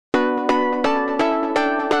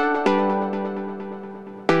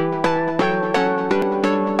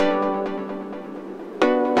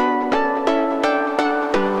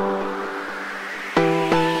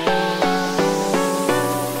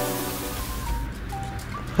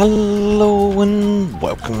Hello and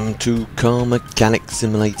welcome to Car Mechanic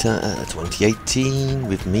Simulator 2018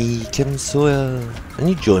 with me, Kevin Sawyer, and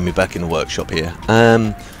you join me back in the workshop here.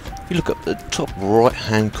 If you look up the top right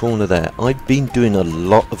hand corner there, I've been doing a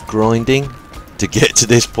lot of grinding to get to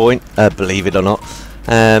this point, believe it or not.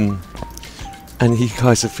 And you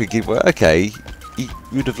guys are thinking, well, okay, you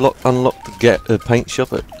would have unlocked the paint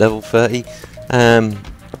shop at level 30.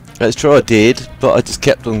 Let's try I did, but I just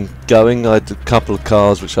kept on going. I had a couple of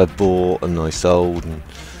cars which I bought and I sold and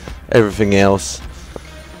everything else,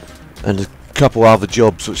 and a couple other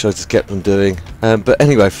jobs which I just kept on doing. But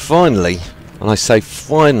anyway, finally, and I say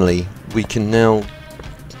finally, we can now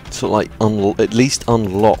sort of like at least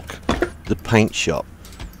unlock the paint shop.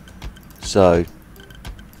 So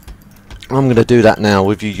I'm going to do that now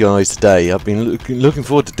with you guys today. I've been looking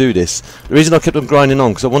forward to do this. The reason I kept on grinding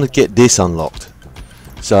on because I want to get this unlocked.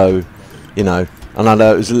 So, you know, and I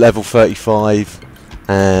know it was level 35,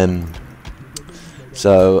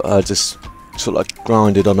 so I just sort of like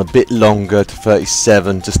grinded on a bit longer to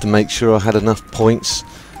 37 just to make sure I had enough points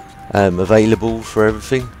available for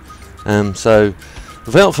everything. So,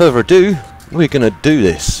 without further ado, we're going to do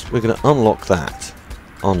this. We're going to unlock that.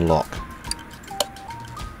 Unlock.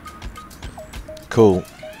 Cool.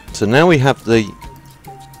 So now we have the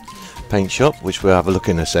paint shop, which we'll have a look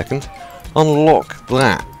in a second. Unlock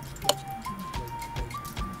that.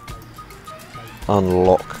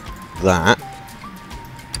 Unlock that.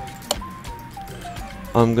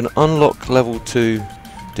 I'm going to unlock level 2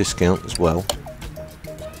 discount as well.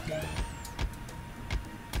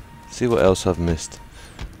 See what else I've missed.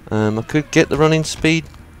 I could get the running speed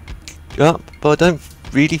up, but I don't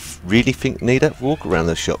really think need that. Walk around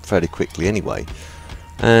the shop fairly quickly anyway.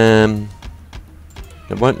 It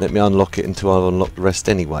won't let me unlock it until I've unlocked the rest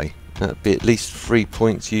anyway. That'd be at least 3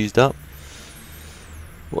 points used up.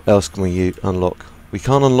 What else can we unlock? We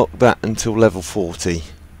can't unlock that until level 40,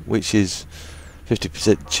 which is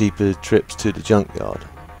 50% cheaper trips to the junkyard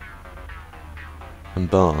and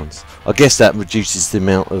barns. I guess that reduces the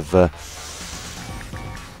amount of the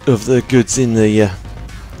goods in the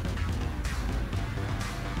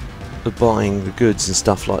of buying the goods and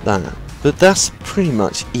stuff like that. But that's pretty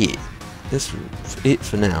much it. That's it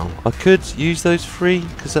for now. I could use those 3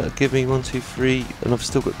 because that would give me 1, 2, 3, and I've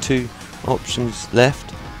still got 2 options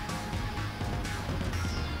left.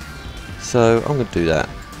 So I'm going to do that.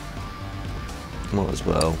 Might as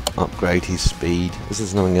well upgrade his speed.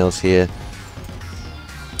 There's nothing else here.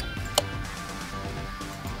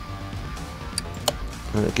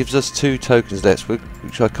 And it gives us 2 tokens left,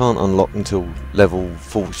 which I can't unlock until level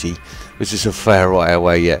 40, which is a fair way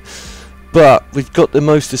away yet. But we've got the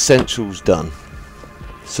most essentials done.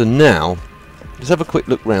 So now, let's have a quick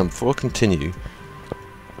look round before I continue.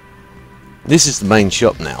 This is the main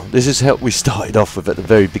shop now. This is how we started off with at the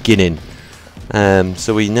very beginning.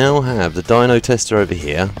 So we now have the dyno tester over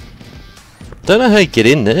here. Don't know how you get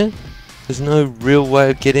in there. There's no real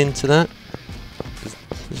way of getting into that.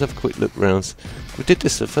 Let's have a quick look round. We did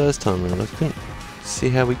this the first time around. I couldn't see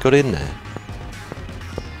how we got in there.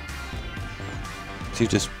 So you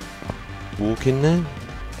just walk in there.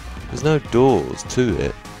 There's no doors to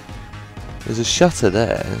it. There's a shutter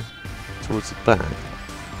there towards the back.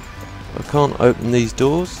 I can't open these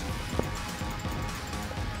doors.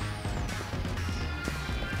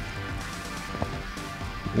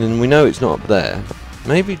 And we know it's not up there.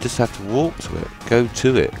 Maybe just have to walk to it. Go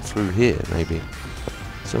to it through here maybe.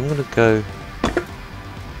 So I'm going to go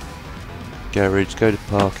garage, go to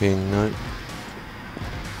parking. No.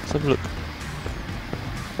 Let's have a look.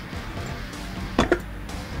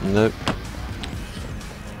 Nope.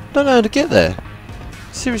 Don't know how to get there.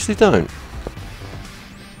 Seriously don't.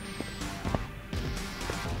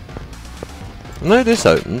 I know this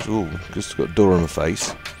opens. Ooh, just got a door on my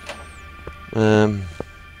face.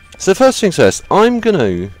 So first things first, I'm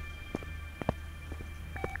gonna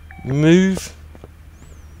move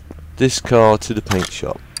this car to the paint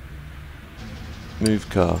shop. Move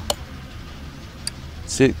car.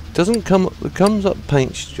 See, it doesn't come up, it comes up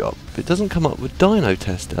paint shop, but it doesn't come up with dyno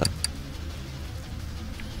tester.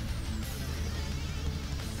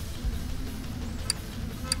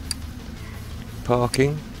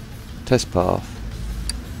 Parking, test path,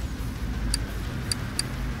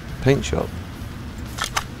 paint shop.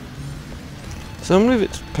 So I'm going to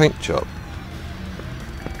move it to paint shop.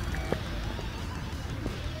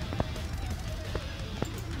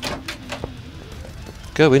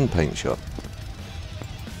 Go in paint shop.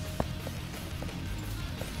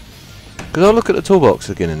 Because I'll look at the toolbox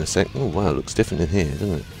again in a sec. Oh wow, it looks different in here,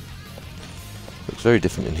 doesn't it? Looks very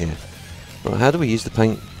different in here. Right, how do we use the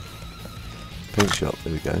paint shop?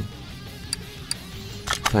 There we go.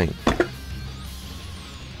 paint?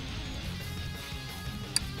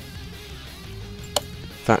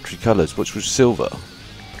 Factory colours, which was silver.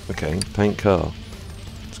 Okay, paint car.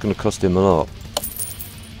 It's going to cost him a lot.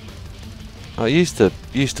 I used to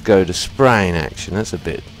go to spraying action. That's a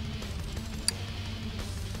bit.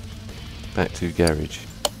 Back to garage.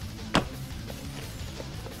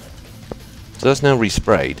 So that's now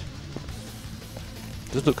resprayed.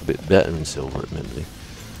 Does look a bit better in silver, admittedly.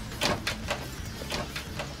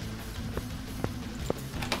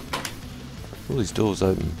 All these doors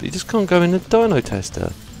open, but you just can't go in the dyno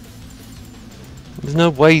tester. There's no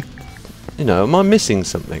way. You know, am I missing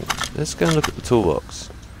something? Let's go and look at the toolbox.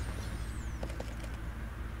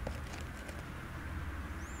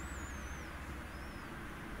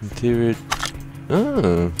 Interior.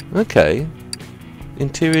 Oh, okay.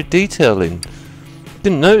 Interior detailing.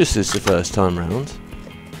 Didn't notice this the first time round.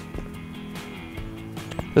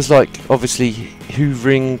 There's like obviously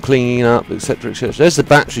hoovering, cleaning up, etc., etc. There's the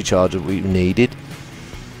battery charger we needed.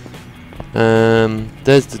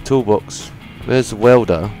 There's the toolbox. There's the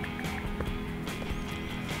welder.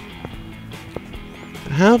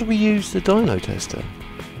 How do we use the dyno tester?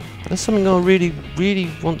 That's something I really, really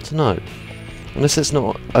want to know. Unless it's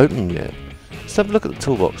not open yet. Let's have a look at the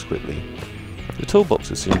toolbox quickly. The toolbox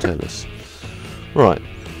will soon tell us. Right.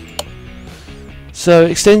 So,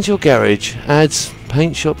 extends your garage, adds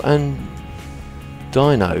paint shop and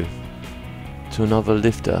dyno to another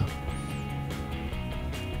lifter.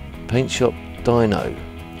 Paint shop, dyno,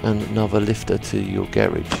 and another lifter to your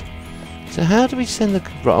garage. So how do we send the...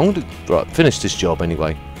 Right, I'm going to finish this job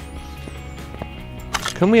anyway.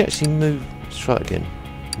 Can we actually move... Let's try it again.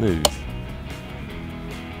 Move.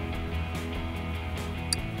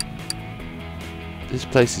 This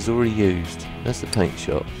place is already used. That's the paint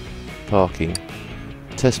shop. Parking.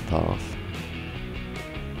 Test path.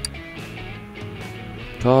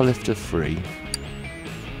 Car lifter 3.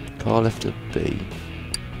 Car lifter B.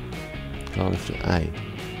 Car lifter A.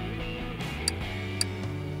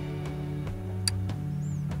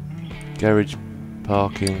 Garage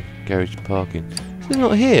parking. Garage parking. It's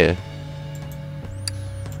not here.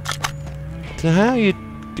 So how you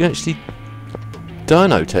actually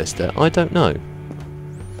dyno test that? I don't know.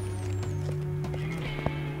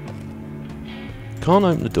 Can't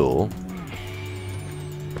open the door.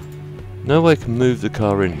 No way I can move the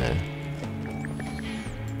car in there.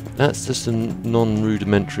 That's just a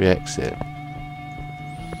non-rudimentary exit.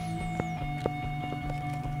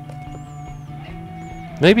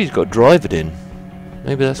 Maybe he's got to drive it in.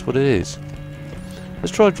 Maybe that's what it is.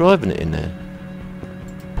 Let's try driving it in there.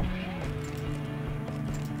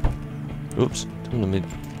 Oops. Don't want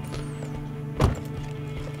to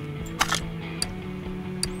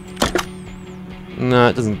No,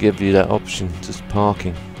 it doesn't give you that option, just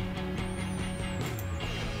parking.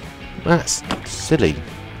 That's silly.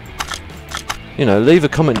 You know, leave a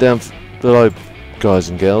comment down below, guys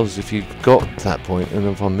and girls, if you've got to that point, and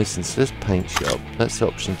if I'm missing. So there's paint shop. That's the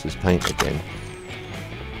option to paint again.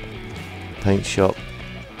 Paint shop,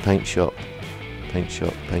 paint shop, paint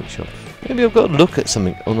shop, paint shop. Maybe I've got to look at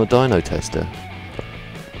something on the dyno tester.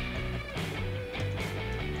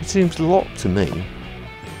 It seems locked to me.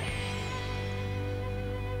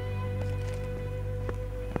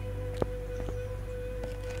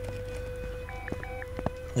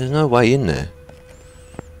 There's no way in there.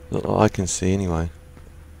 Not that I can see anyway.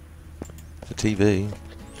 The TV.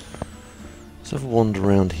 Let's have a wander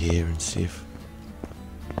around here and see if...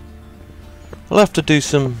 I'll have to do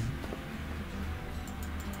some...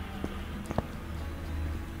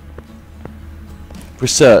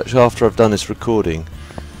 research after I've done this recording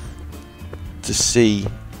to see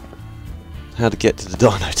how to get to the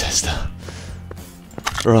dyno tester.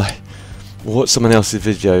 Right. What's someone else's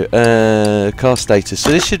video? Car status. So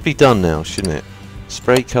this should be done now, shouldn't it?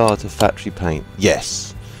 Spray car to factory paint.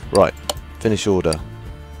 Yes. Right. Finish order.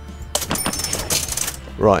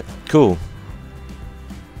 Right. Cool.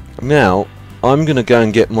 Now, I'm going to go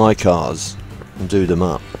and get my cars and do them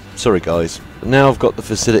up. Sorry guys. Now I've got the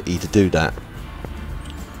facility to do that.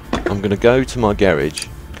 I'm going to go to my garage,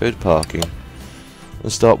 go to parking,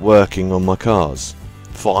 and start working on my cars.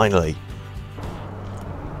 Finally.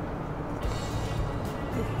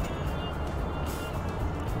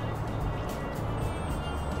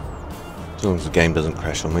 As long as the game doesn't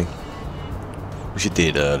crash on me. Which it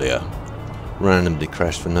did earlier. Randomly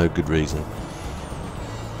crashed for no good reason.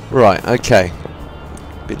 Right, okay.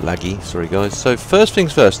 Bit laggy, sorry guys. So first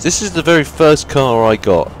things first, this is the very first car I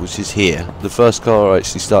got, which is here. The first car I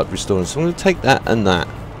actually started restoring. So I'm going to take that and that.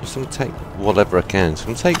 Just going to take whatever I can. So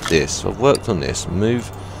I'm going to take this. I've worked on this.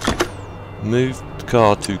 Move the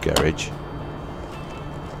car to garage.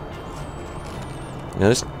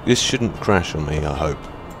 Now this shouldn't crash on me, I hope.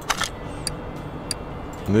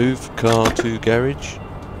 Move car to garage.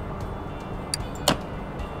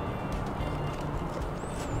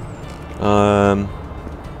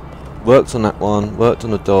 Worked on that one, worked on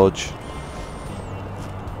the Dodge.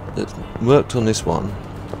 Worked on this one,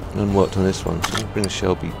 and worked on this one. So I'm bring the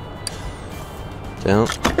Shelby down.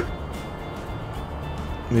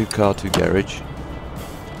 Move car to garage.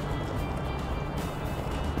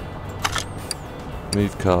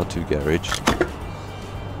 Move car to garage.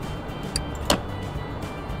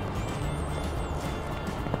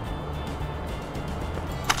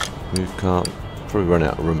 Move car. Probably run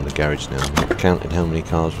out of room in the garage now. I'm not counting how many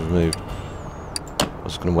cars we've moved. I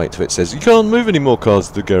was going to wait till it says you can't move any more cars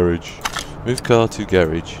to the garage. Move car to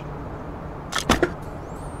garage.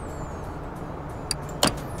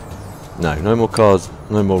 No more cars.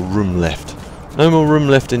 No more room left. No more room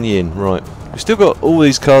left in the inn. Right. We've still got all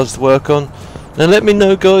these cars to work on. Now let me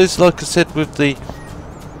know, guys. Like I said with the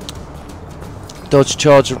Dodge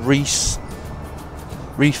Charger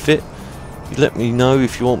refit. You let me know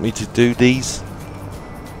if you want me to do these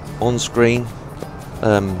on screen.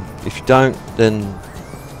 If you don't, then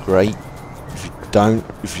great. If you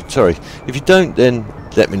don't, then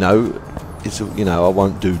let me know. It's, you know, I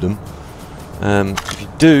won't do them. If you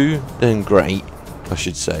do, then great, I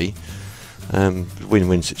should say.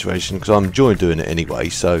 Win-win situation, because I'm enjoying doing it anyway.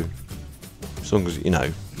 So as long as you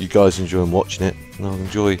know you guys enjoy watching it, and I'll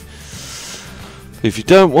enjoy. If you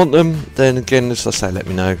don't want them, then again, as I say, let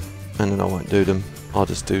me know. And then I won't do them. I'll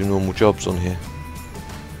just do normal jobs on here.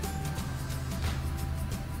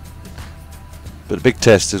 But the big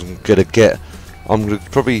test is I'm going to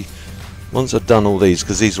probably, once I've done all these,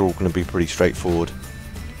 because these are all going to be pretty straightforward.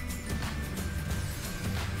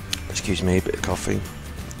 Excuse me, a bit of coffee.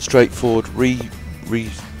 Straightforward, repair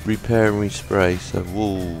and respray. So,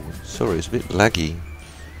 whoa, sorry, it's a bit laggy.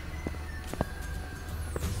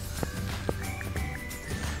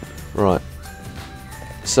 Right.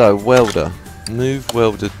 So, welder. Move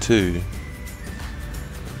welder to...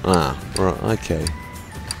 Ah, right, okay.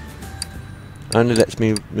 Only lets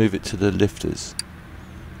me move it to the lifters.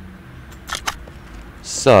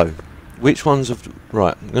 So, which ones have...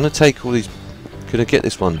 Right, I'm going to take all these... Can I get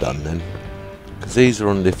this one done then? Because these are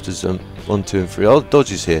on lifters 1, 2 and 3. Oh,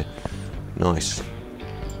 Dodge is here. Nice.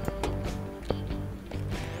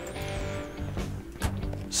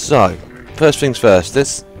 So, first things first,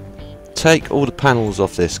 let's take all the panels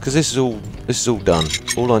off this, because this is all done.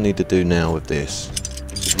 All I need to do now with this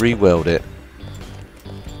is re-weld it.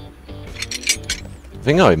 I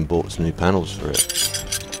think I even bought some new panels for it.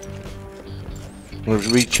 I'm going to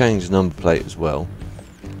re-change the number plate as well.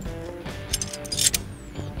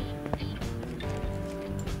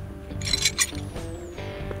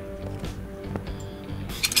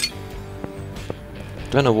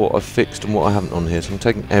 Don't know what I've fixed and what I haven't on here, so I'm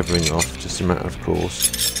taking everything off, just a matter of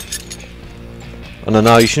course. And I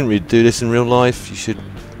know you shouldn't really do this in real life. You should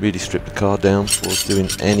really strip the car down before doing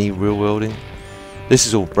any real welding. This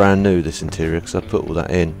is all brand new, this interior, because I put all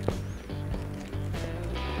that in.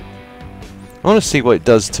 I want to see what it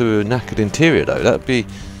does to a knackered interior though. That would be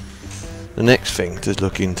the next thing to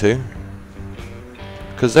look into.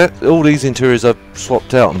 Because all these interiors I've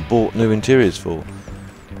swapped out and bought new interiors for.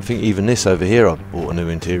 I think even this over here I bought a new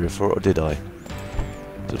interior for, or did I?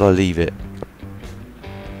 Did I leave it?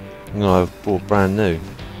 No, I've bought brand new.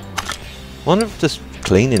 I wonder if just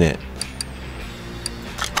cleaning it.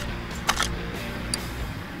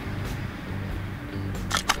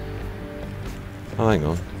 Oh, hang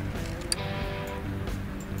on.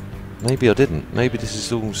 Maybe I didn't. Maybe this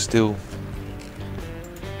is all still...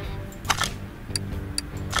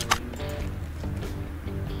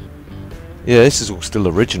 Yeah, this is all still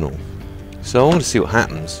original. So I want to see what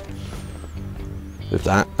happens with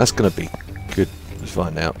that. That's going to be good to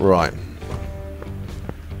find out. Right.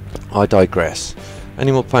 I digress.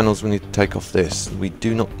 Any more panels we need to take off this? We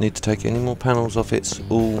do not need to take any more panels off. It's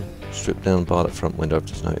all stripped down by that front window, I've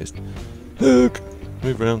just noticed. Look!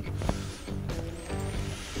 Move around.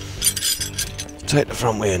 Take the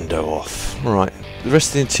front window off. Right. The rest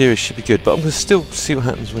of the interior should be good, but I'm going to still see what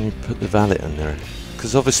happens when you put the valet in there.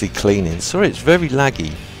 Because obviously cleaning. Sorry, it's very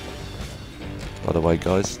laggy. By the way,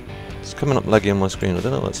 guys. It's coming up laggy on my screen. I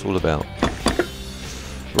don't know what it's all about.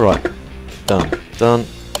 Right. Done. Done.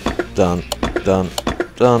 Done. Done.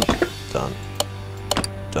 Done. Done.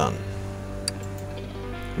 Done.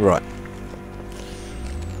 Right.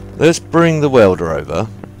 Let's bring the welder over.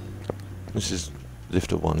 This is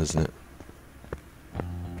lifter 1, isn't it?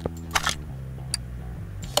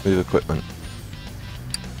 Move equipment.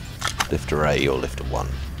 Lifter A or lifter 1.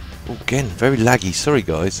 Oh, again, very laggy. Sorry,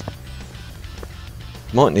 guys.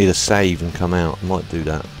 Might need a save and come out. I might do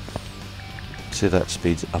that. See if that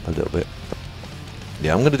speeds it up a little bit.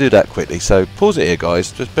 Yeah, I'm going to do that quickly, so pause it here,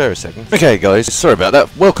 guys. Just bear a second. Okay, guys, sorry about that.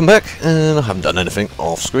 Welcome back, and I haven't done anything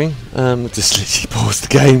off screen. Just literally paused the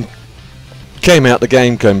game. Came out the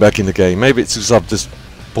game, came back in the game. Maybe it's because I've just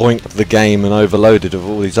boinked the game and overloaded of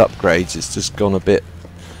all these upgrades. It's just gone a bit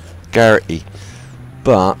garrety.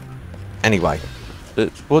 But, anyway,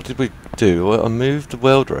 what did we do? Well, I moved the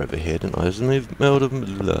welder over here, didn't I?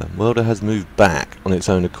 Welder has moved back on its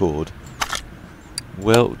own accord.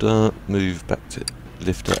 Welder, move back to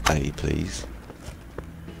lifter A, please.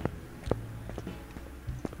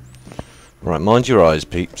 Right, mind your eyes,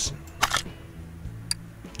 peeps.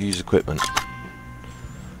 Use equipment.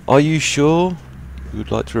 Are you sure you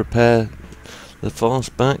would like to repair the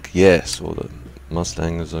fastback? Yes, or the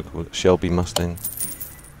Mustang, as I call it, Shelby Mustang.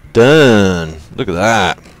 Done! Look at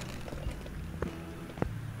that!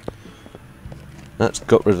 That's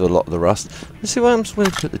got rid of a lot of the rust. Let's see what happens when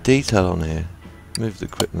we put the detail on here. Move the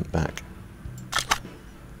equipment back.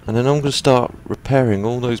 And then I'm going to start repairing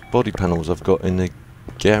all those body panels I've got in the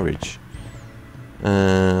garage.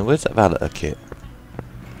 Where's that validator kit?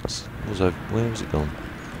 Where was it gone?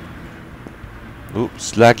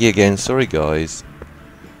 Oops, laggy again. Sorry, guys.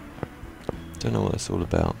 Don't know what that's all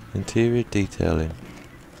about. Interior detailing.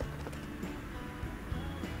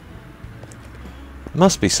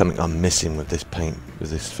 Must be something I'm missing with this paint,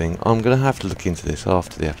 with this thing. I'm going to have to look into this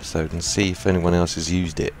after the episode and see if anyone else has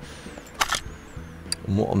used it.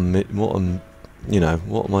 And what am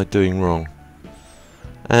I doing wrong?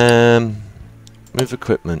 Move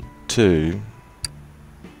equipment to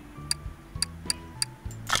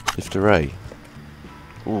lifter A.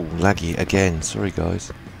 Ooh, laggy again. Sorry,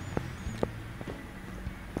 guys.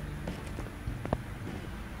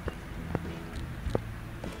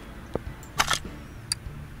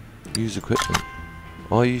 Use equipment.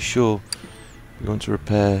 Are you sure you want to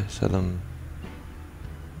repair, sell them?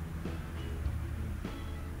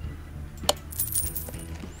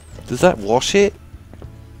 Does that wash it?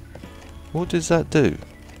 What does that do?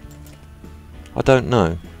 I don't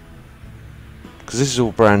know. Because this is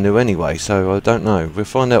all brand new anyway, so I don't know. We'll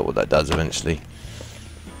find out what that does eventually.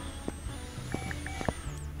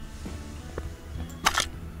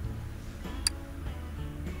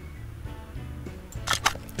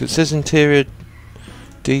 It says interior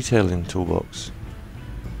detailing toolbox.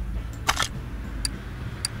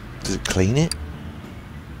 Does it clean it?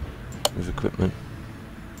 With equipment.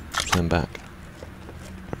 Turn back.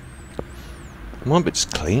 Might be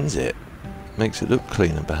just cleans it. Makes it look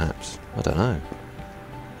cleaner perhaps. I don't know.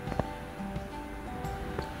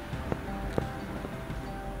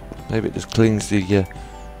 Maybe it just cleans the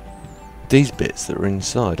these bits that are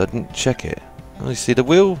inside. I didn't check it. Oh, you see the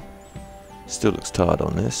wheel still looks tired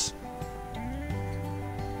on this.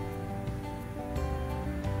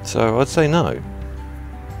 So I'd say no.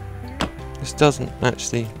 This doesn't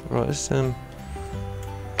actually. Right, let's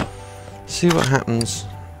see what happens.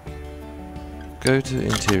 Go to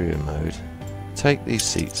interior mode. Take these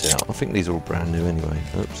seats out. I think these are all brand new anyway.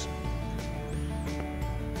 Oops.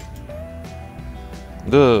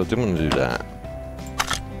 No, didn't want to do that.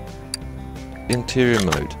 Interior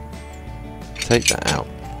mode. Take that out.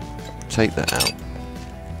 Take that out.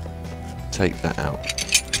 Take that out.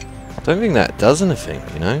 Don't think that does anything,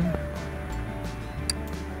 you know?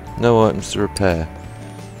 No items to repair.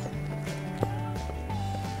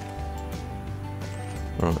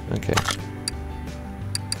 Right, okay.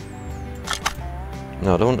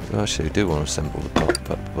 No, I don't want to, actually I do want to assemble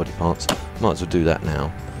the body parts. Might as well do that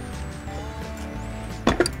now.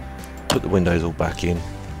 Put the windows all back in.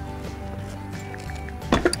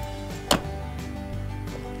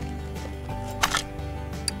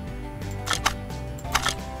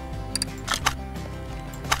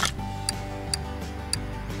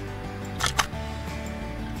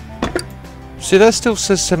 See, that still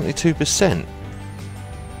says 72%.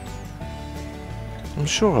 I'm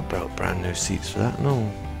sure I brought brand new seats for that.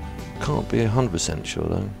 No, can't be 100% sure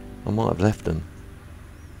though. I might have left them.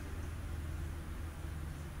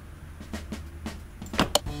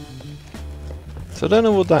 So I don't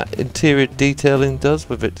know what that interior detailing does,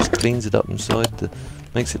 whether it just cleans it up inside,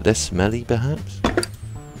 makes it less smelly perhaps.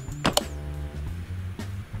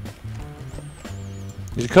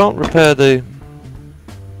 You can't repair the...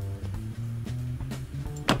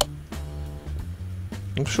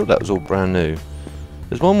 I'm sure that was all brand new.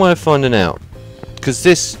 There's one way of finding out, because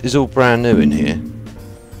this is all brand new in here.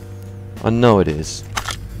 I know it is.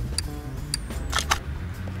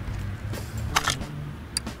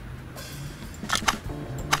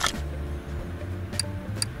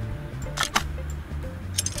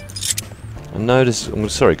 I know this.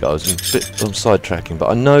 Sorry guys, I'm sidetracking, but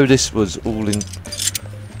I know this was all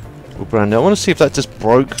brand new. I want to see if that just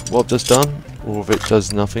broke what I've just done, or if it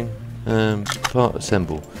does nothing. Part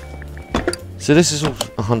assemble. So this is all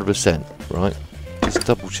 100%, right? Let's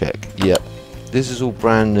double check. Yep, this is all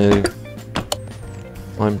brand new.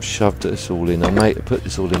 I'm shoved this all in. I put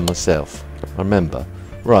this all in myself. I remember.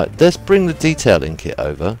 Right, let's bring the detailing kit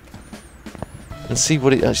over and see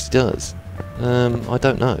what it actually does. I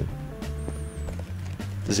don't know.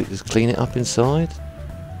 Does it just clean it up inside?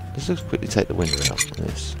 Let's just quickly take the window out.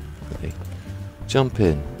 This. Quickly. Jump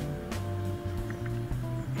in.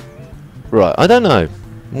 Right, I don't know.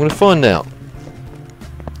 I'm going to find out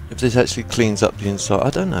if this actually cleans up the inside. I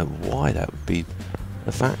don't know why that would be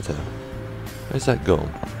a factor. Where's that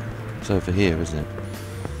gone? It's over here, isn't it?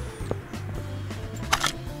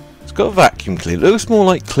 It's got a vacuum cleaner. It looks more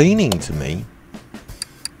like cleaning to me.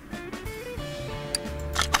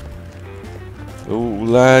 Oh,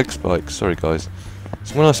 lag spikes. Sorry, guys.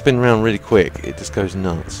 So when I spin around really quick, it just goes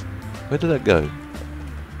nuts. Where did that go?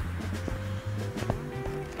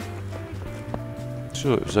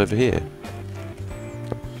 Sure, it was over here.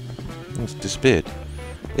 It's disappeared.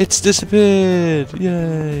 It's disappeared!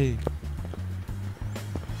 Yay!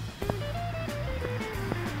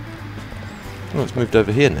 Oh, it's moved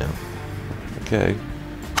over here now. Okay.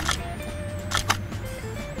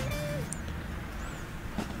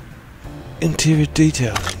 Interior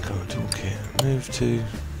detailing. Can't talk here. Move to.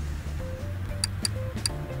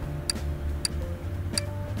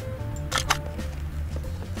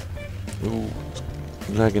 Ooh,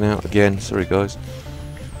 lagging out again. Sorry, guys.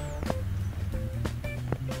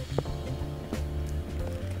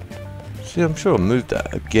 See, I'm sure I moved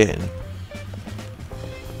that again.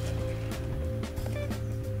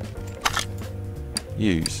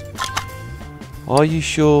 Use. Are you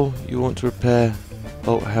sure you want to repair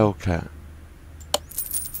Bolt Hellcat?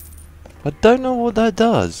 I don't know what that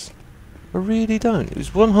does. I really don't. It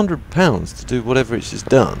was £100 to do whatever it's just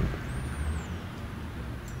done.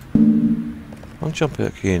 I'll jump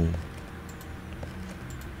back in.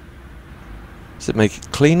 Does it make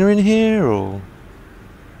it cleaner in here, or?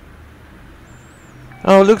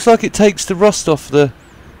 Oh, it looks like it takes the rust off the...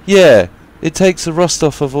 Yeah, it takes the rust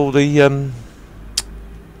off of all the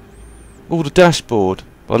dashboard,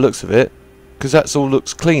 by the looks of it. Because that's all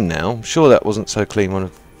looks clean now. I'm sure that wasn't so clean when I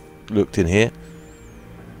looked in here.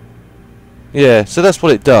 Yeah, so that's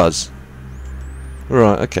what it does.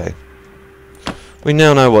 Right, okay. We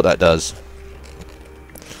now know what that does.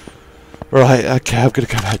 Right, okay, I'm going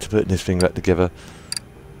to go back to putting this thing back together.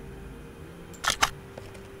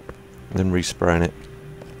 And then respraying it.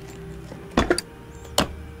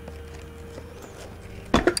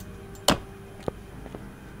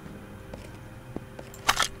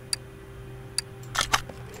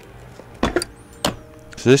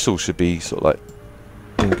 So this all should be sort of like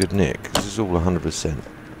in good nick, because this is all 100%,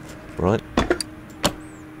 right?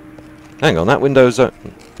 Hang on, that window's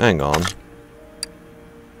open. Hang on.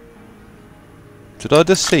 Did I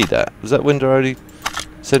just see that? Was that window only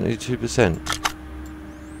 72%?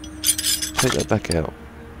 Take that back out.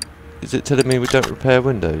 Is it telling me we don't repair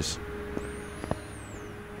windows?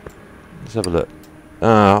 Let's have a look.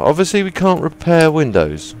 Ah, obviously we can't repair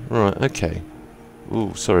windows. Right, okay.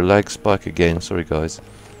 Ooh, sorry, lag spike again. Sorry, guys.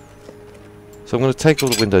 So I'm going to take all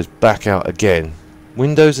the windows back out again.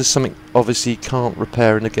 Windows is something obviously you can't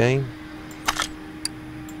repair in the game.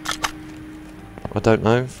 I don't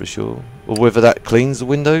know for sure. Or whether that cleans the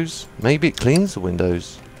windows. Maybe it cleans the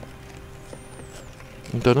windows.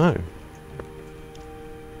 I don't know.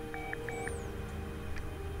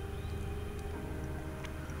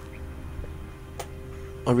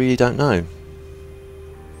 I really don't know.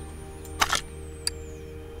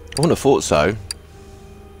 I wouldn't have thought so.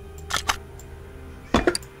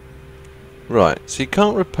 Right, so you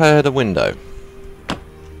can't repair the window. I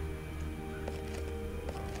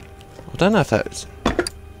don't know if that's...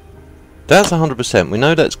 That's 100%, we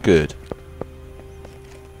know that's good.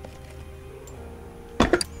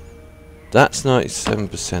 That's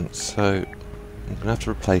 97%, so I'm going to have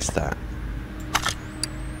to replace that.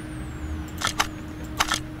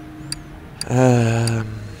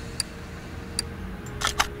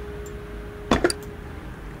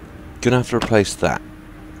 Gonna have to replace that.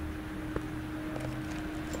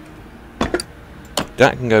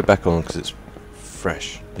 That can go back on because it's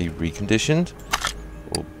freshly reconditioned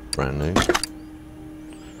or brand new.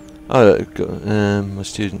 Oh, look, got, my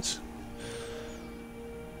students.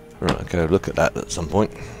 Right, okay, look at that at some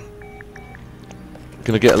point.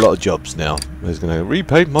 Gonna get a lot of jobs now. There's gonna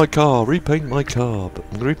repaint my car, but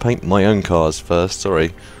I'm gonna repaint my own cars first.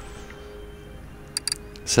 Sorry.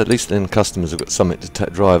 So at least then customers have got something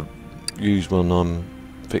to use when I'm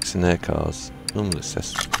fixing their cars. Normal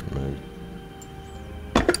accessories removed.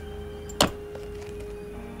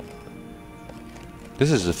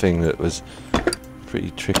 This is the thing that was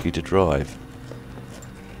pretty tricky to drive.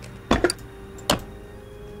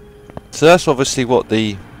 So that's obviously what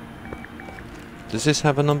the... Does this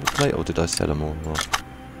have a number plate, or did I sell them all?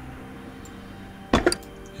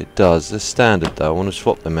 It does. They're standard though. I want to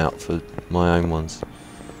swap them out for my own ones.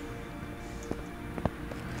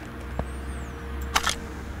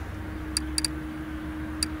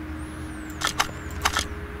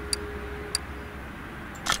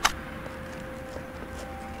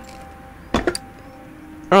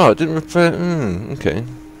 Oh, it didn't repair... okay.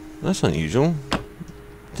 That's unusual.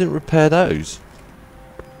 Didn't repair those.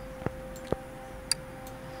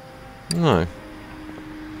 No.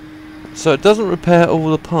 So it doesn't repair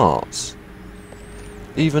all the parts.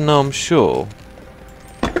 Even though I'm sure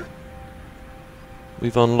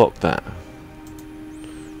we've unlocked that.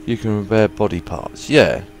 You can repair body parts.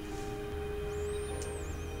 Yeah.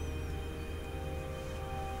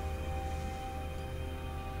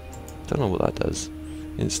 Don't know what that does.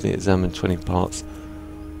 Instantly examine 20 parts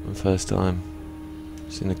on the first time.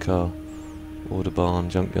 It's in the car. Order barn,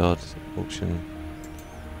 junkyard, auction.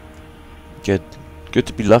 Good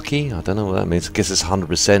to be lucky? I don't know what that means. I guess it's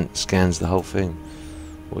 100% scans the whole thing.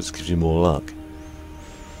 Or just gives you more luck.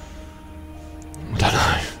 I don't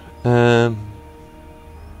know.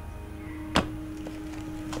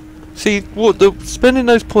 See, what spending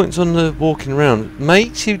those points on the walking around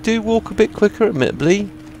makes you do walk a bit quicker, admittedly,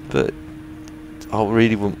 but I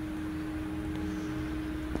really wouldn't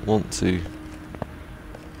want to.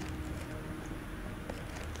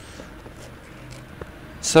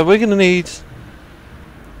 So we're going to need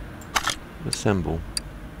assemble.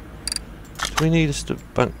 Do we need a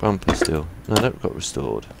back bumper still? No, that got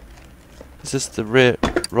restored. Is this the rear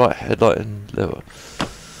right headlight and lever?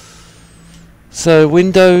 So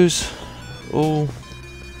windows, all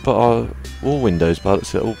windows, but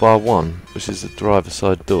it's all bar one, which is the driver's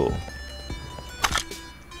side door.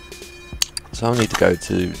 So I need to go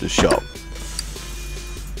to the shop,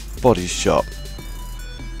 body shop.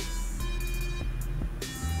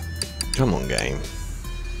 Come on, game.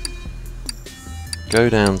 Go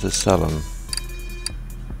down to salon.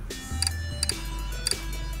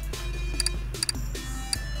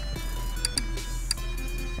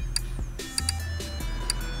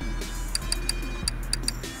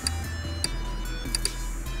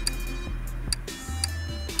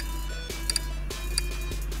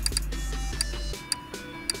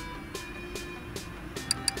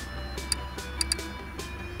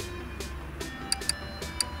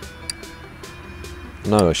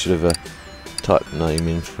 No, I should have typed name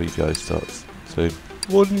in before you guys start. So,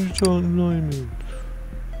 what did you type name in?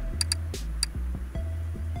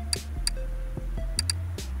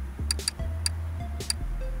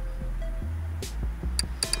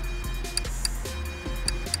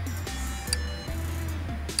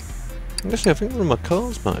 Actually, I think one of my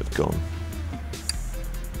cars might have gone.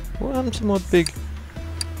 What happened to my big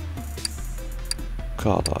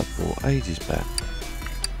car that I bought ages back?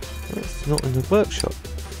 It's not in the workshop.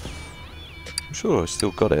 I'm sure I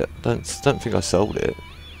still got it. Don't think I sold it.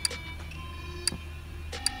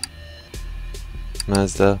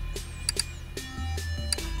 Mazda.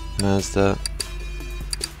 Unless I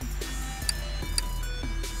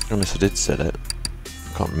did sell it.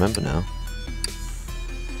 I can't remember now.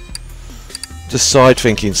 Just side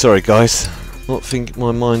thinking. Sorry, guys.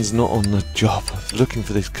 My mind's not on the job of looking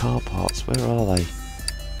for these car parts. Where are they?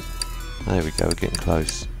 There we go. We're getting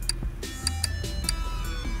close.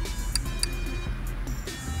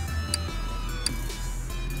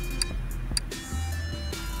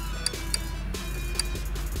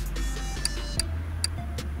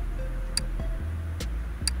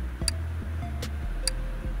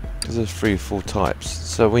 There's 3 or 4 types,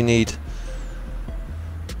 so we need. It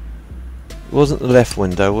wasn't the left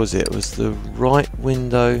window, was it? It was the right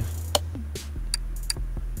window.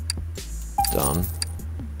 Done.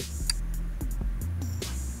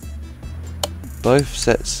 Both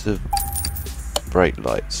sets of brake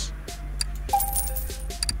lights.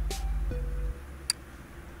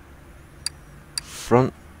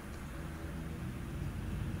 Front.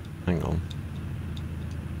 Hang on.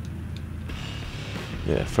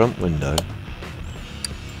 Yeah, front window,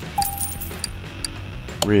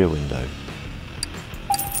 rear window.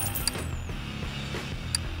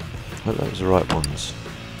 Hope that was the right ones.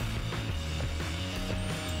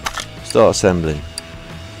 Start assembling.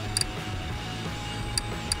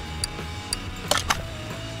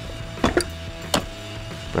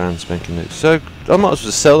 Brand spanking new. So I might as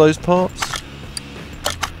well sell those parts.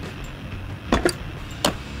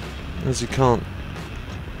 As you can't.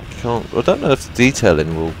 I don't know if the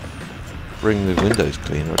detailing will bring the windows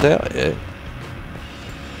cleaner. I doubt it.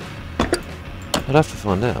 I'd have to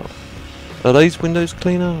find out. Are these windows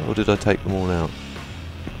cleaner, or did I take them all out?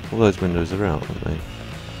 All those windows are out, aren't they?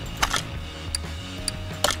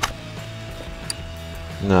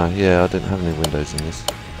 No, yeah, I didn't have any windows in this.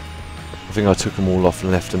 I think I took them all off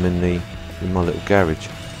and left them in my little garage.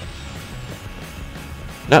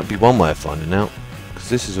 That'd be one way of finding out, because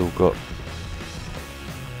this has all got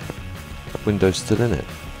windows still in it.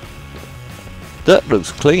 That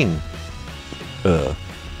looks clean. But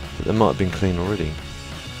they might have been clean already.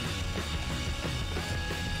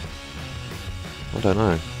 I don't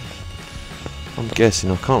know. I'm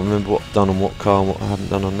guessing. I can't remember what I've done on what car and what I haven't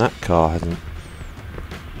done on that car. Hasn't.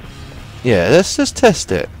 Yeah, let's just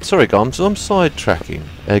test it. Sorry guys, I'm sidetracking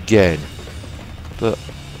again. But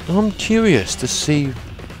I'm curious to see.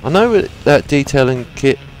 I know that detailing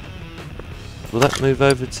kit. Will that move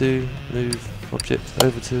object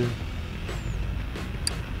over to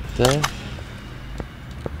there?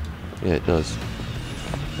 Yeah, it does.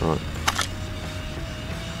 Right.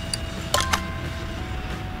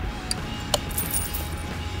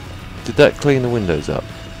 Did that clean the windows up?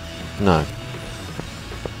 No.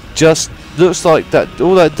 Just looks like that.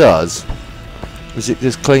 All that does is it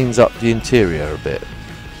just cleans up the interior a bit.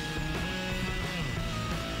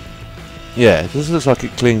 Yeah, this looks like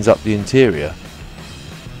it cleans up the interior,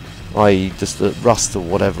 i.e. just the rust or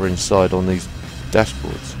whatever inside on these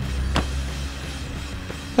dashboards.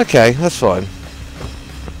 Okay, that's fine.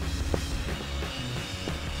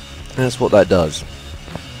 That's what that does.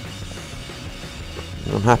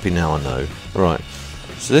 I'm happy now I know. Right,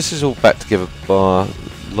 so this is all back together by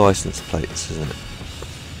license plates, isn't it?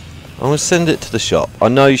 I'm going to send it to the shop. I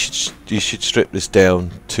know you should strip this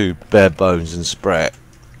down to bare bones and spray it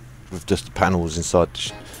with just the panels inside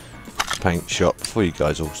the paint shop before you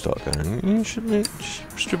guys all start going, you should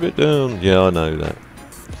strip it down. Yeah, I know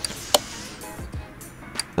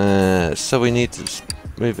that. So we need to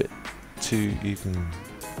move it to even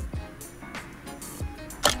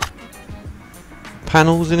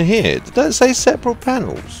panels in here. Did that say separate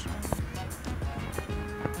panels?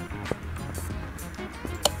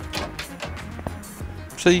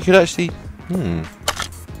 So you could actually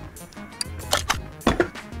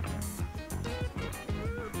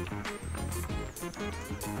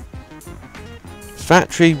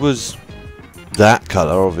Factory was that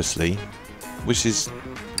colour, obviously, which is.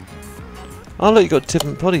 Oh look, you got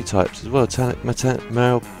different body types as well. Metallic,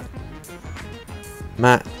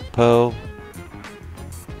 matte, pearl,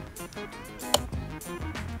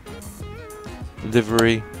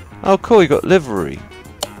 livery. Oh cool, you got livery.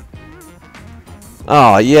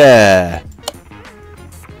 Oh yeah,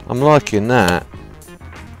 I'm liking that.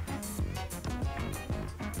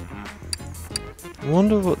 I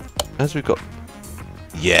wonder what as we got.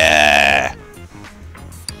 Yeah,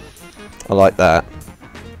 I like that.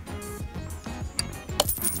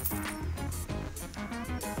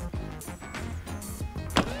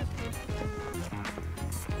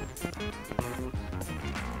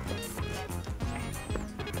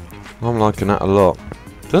 I'm liking that a lot.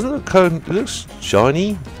 Doesn't it look cold? It looks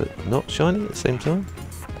shiny, but not shiny at the same time.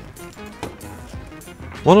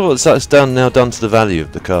 Wonder what that's now done to the value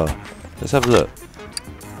of the car. Let's have a look.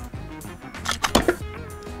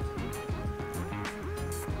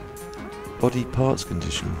 Body parts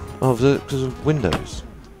condition. Oh, because of windows.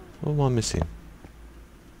 What am I missing?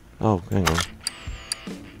 Oh, hang on.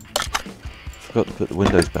 Forgot to put the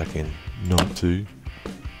windows back in. Not to.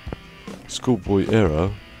 Schoolboy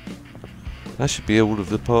error. That should be all of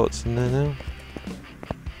the parts in there now.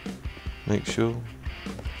 Make sure.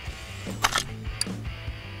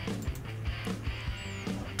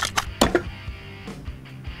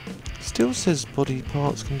 Still says body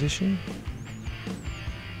parts condition.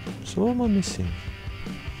 So what am I missing?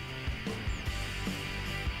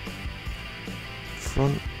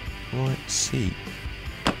 Front right seat.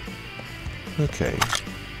 Okay.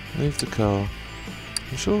 Move the car.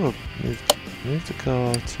 I'm sure I've moved the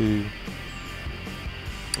car to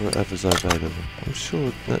whatever's available. I'm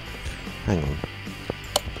sure that. Hang on.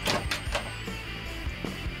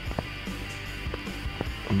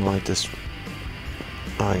 Am I just.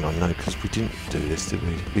 Hang on, no, because we didn't do this, did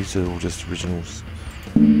we? These are all just original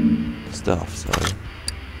stuff, so.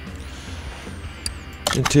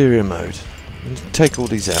 Interior mode. Take all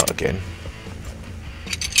these out again.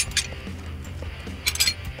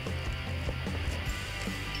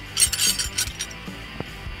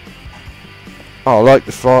 Oh, I like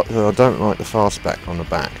the I don't like the fastback on the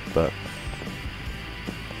back, but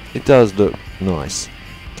it does look nice.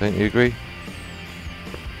 Don't you agree?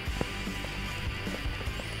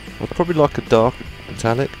 I'd probably like a dark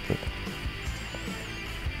metallic, but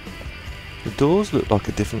the doors look like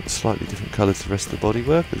a slightly different colour to the rest of the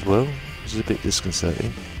bodywork as well, which is a bit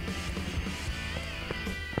disconcerting.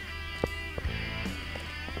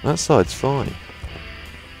 That side's fine,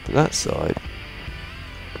 but that side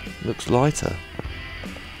looks lighter.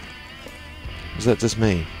 Is that just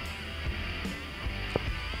me?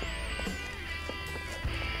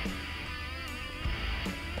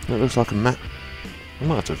 That looks like a matte. I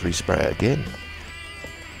might have to respray it again.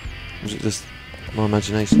 Was it just my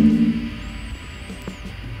imagination?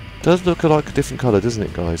 It does look like a different colour, doesn't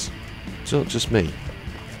it, guys? It's not just me.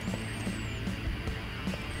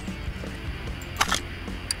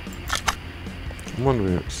 I'm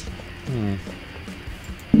wondering if it's...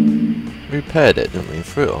 We repaired it, didn't we? And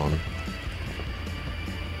threw it on.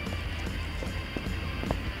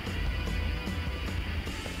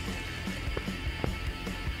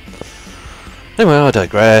 Anyway, I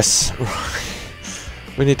digress.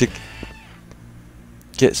 We need to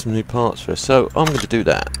get some new parts first, so I'm going to do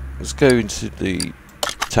that. Let's go into the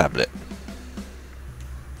tablet.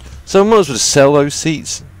 So I might as well sell those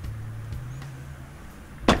seats.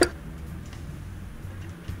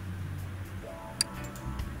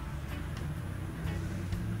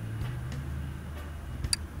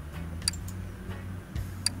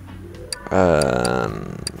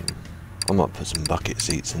 I might put some bucket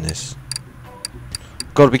seats in this.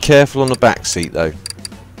 Got to be careful on the back seat though.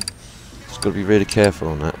 Just got to be really careful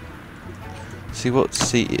on that. See what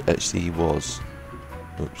seat it actually was.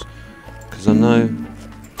 Oops. Because I know.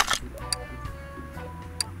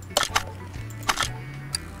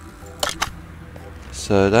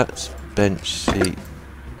 So that's bench seat.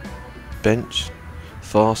 Bench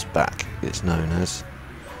fast back it's known as.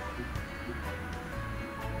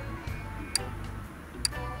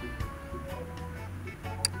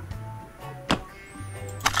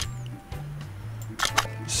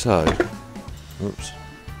 So, oops,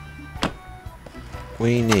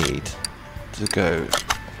 we need to go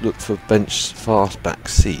look for bench fastback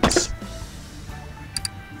seats.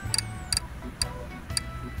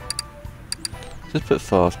 Just put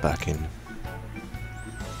fastback in.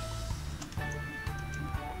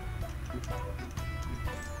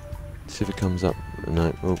 See if it comes up.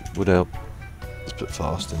 No, well, would help. Let's put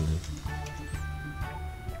fast in then.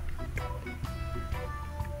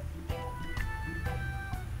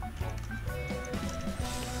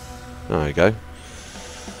 There we go.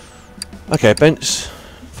 Okay, bench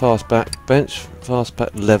fastback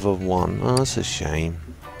level 1. Oh, that's a shame.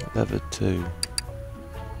 Level 2.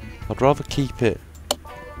 I'd rather keep it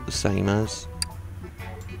the same as.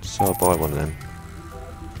 So I'll buy one of them.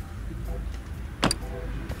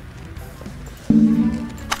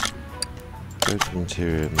 Go to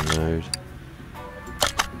interior mode.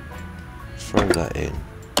 Throw that in.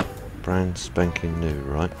 Brand spanking new,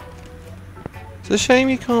 right? It's a shame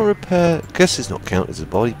you can't repair. I guess it's not counted as a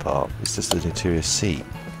body part, it's just an interior seat.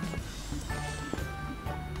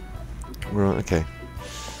 Right, okay.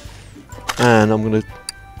 And I'm going to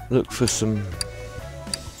look for some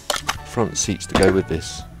front seats to go with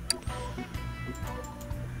this.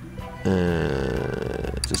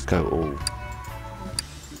 Just go all.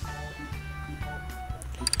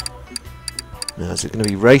 Now, is it going to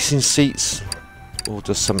be racing seats or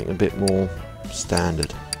just something a bit more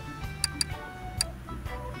standard?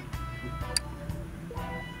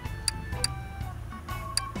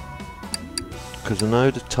 Because I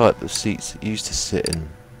know the type of seats that used to sit in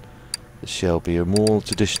the Shelby are more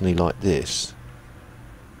traditionally like this.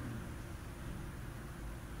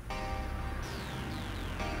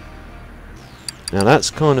 Now that's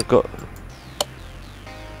kind of got...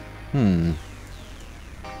 I'm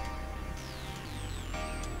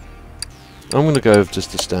going to go with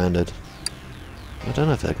just the standard. I don't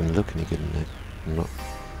know if they're going to look any good in it or not.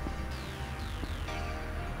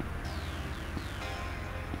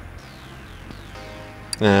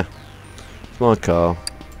 Yeah, it's my car.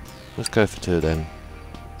 Let's go for 2 of them.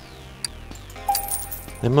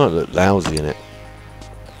 They might look lousy in it.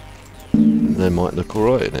 They might look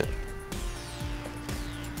alright in it.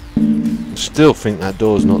 I still think that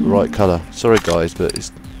door's not the right colour. Sorry guys, but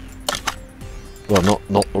it's... Well,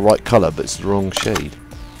 not the right colour, but it's the wrong shade.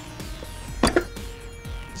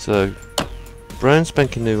 So, brand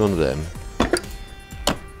spanking new one of them.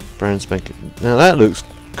 Brand spanking... Now that looks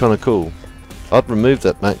kind of cool. I'd remove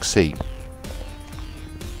that back seat.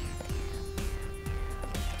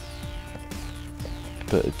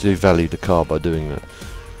 But I do value the car by doing that.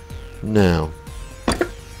 Now,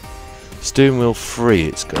 Steering wheel 3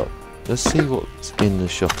 it's got. Let's see what's in the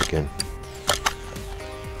shop again.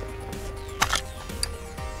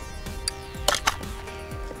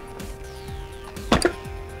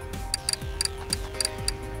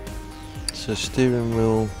 So steering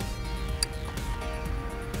wheel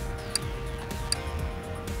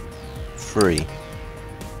 3.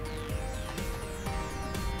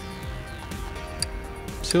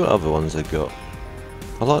 See what other ones they've got.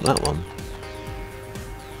 I like that one.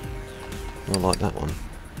 I like that one.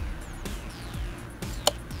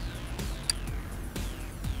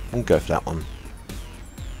 We'll go for that one.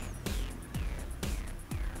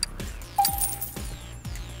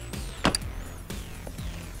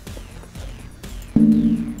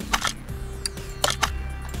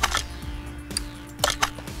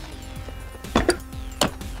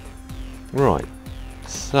 Right,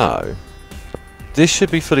 so this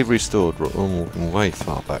should be fully restored. Oh, I'm way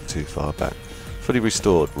far back, too far back. Fully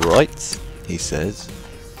restored, right? He says.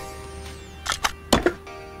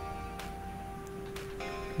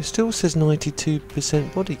 It still says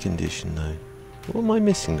 92% body condition though. What am I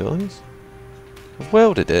missing, guys? I've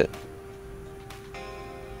welded it.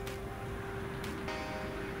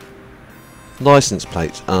 License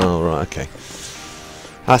plates. Oh, right, okay.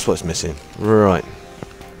 That's what's missing. Right.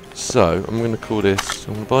 So, I'm going to call this...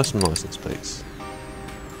 I'm going to buy some license plates.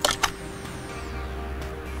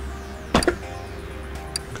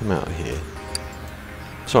 Come out of here.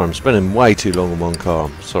 Sorry, I'm spending way too long on one car.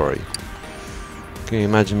 I'm sorry. Can you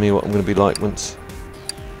imagine me what I'm going to be like once...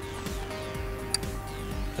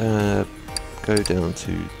 go down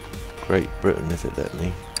to Great Britain if it let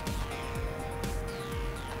me.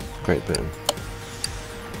 Great Britain.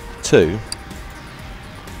 2.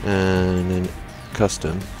 And then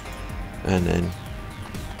custom. And then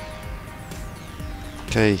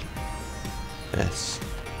K S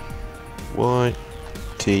Y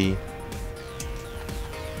T.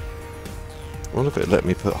 I wonder if it let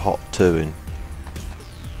me put hot 2 in.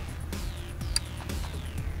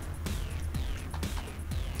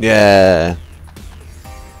 Yeah.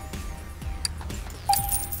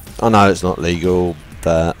 I know it's not legal,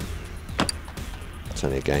 but it's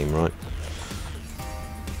only a game, right?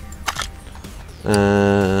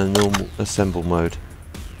 Normal assemble mode.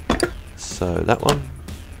 So that one.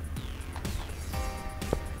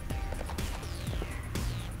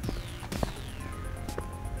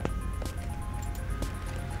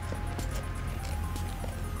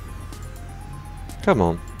 Come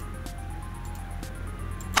on.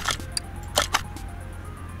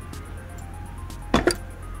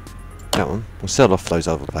 That one. We'll sell off those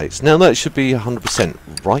other plates. Now that should be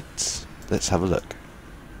 100%, right? Let's have a look.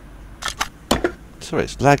 Sorry,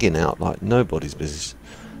 it's lagging out like nobody's business.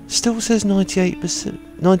 Still says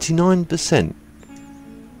 98%, 99%.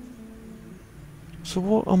 So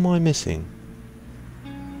what am I missing?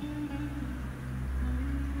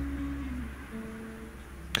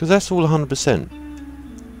 Because that's all 100%.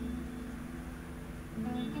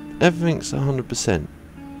 Everything's 100%.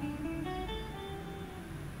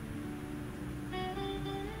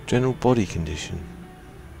 General body condition.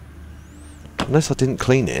 Unless I didn't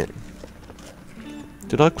clean it.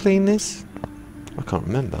 Did I clean this? I can't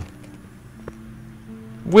remember.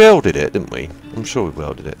 Welded it, didn't we? I'm sure we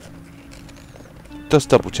welded it. Just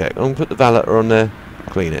double check. I'm going to put the valeter on there.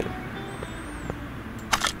 Clean it.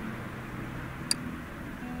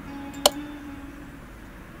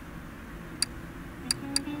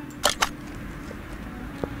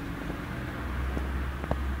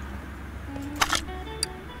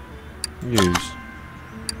 Use.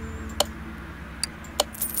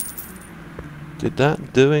 Did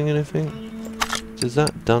that doing anything? Does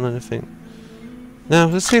that done anything? Now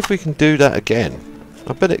let's see if we can do that again.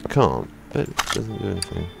 I bet it can't. I bet it doesn't do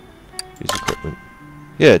anything. Use equipment.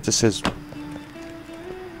 Yeah, it just says.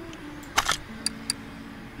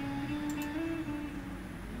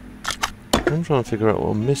 I'm trying to figure out what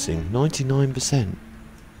I'm missing. 99%.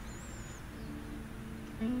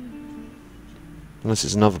 Unless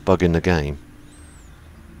it's another bug in the game.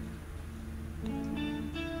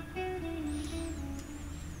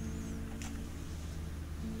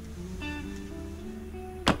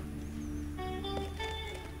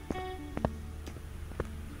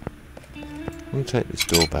 I'm going to take this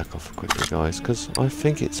door back off quickly, guys, because I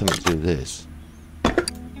think it's something to do with this.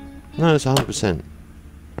 No, it's 100%.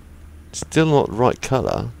 Still not the right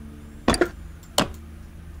colour.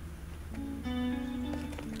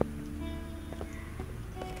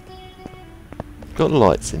 Got the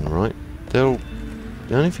lights in, right? They're all...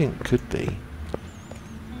 The only thing it could be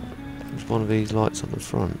is one of these lights on the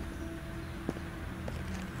front.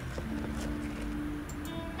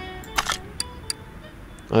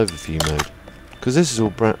 Overview mode. Because this is all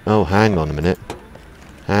brand... Oh, hang on a minute.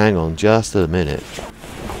 Hang on just a minute.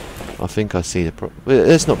 I think I see the problem.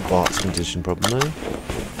 It's not Bart's condition problem, though.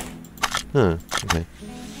 No, okay.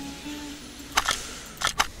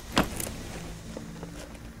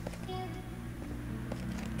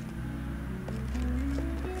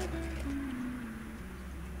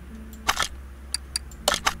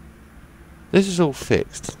 This is all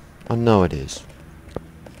fixed. I know it is.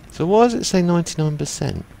 So why does it say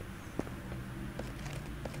 99%?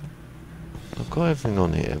 I've got everything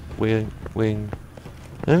on here. Wing.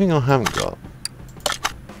 Everything I haven't got.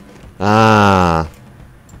 Ah.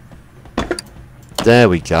 There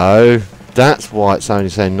we go. That's why it's only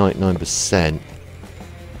saying 99%.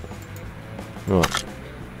 Right.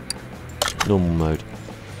 Normal mode.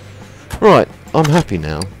 Right. I'm happy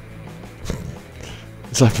now.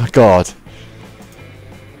 It's like, my God.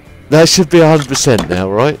 That should be 100% now,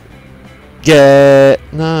 right? Yeah.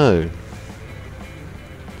 No.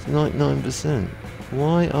 It's 99%.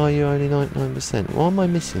 Why are you only 99%? What am I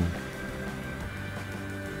missing?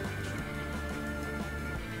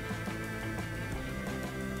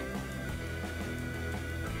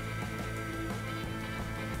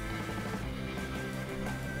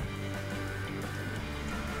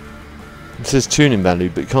 It says tuning value,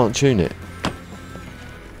 but you can't tune it.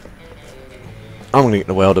 I'm going to get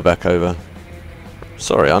the welder back over.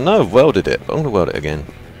 Sorry, I know I've welded it, but I'm going to weld it again.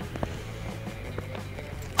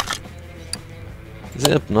 Is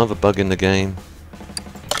there another bug in the game?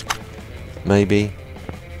 Maybe.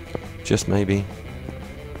 Just maybe.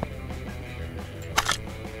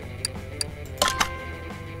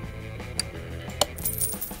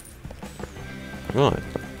 Right.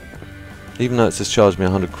 Even though it's just charged me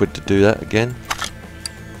 100 quid to do that again.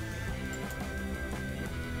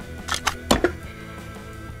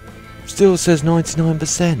 Still says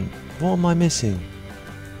 99%. What am I missing?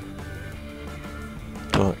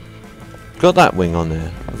 Right. Got that wing on there.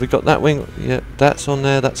 Have we got that wing? Yeah, that's on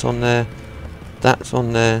there, that's on there. That's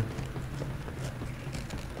on there.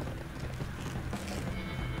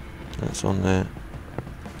 That's on there.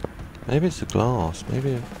 Maybe it's the glass.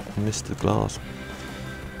 Maybe I missed the glass.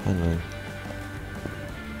 I don't know.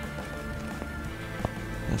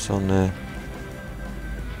 That's on there.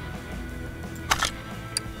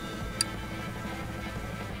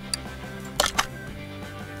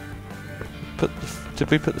 Did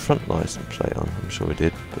we put the front license plate on? I'm sure we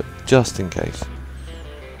did, but just in case.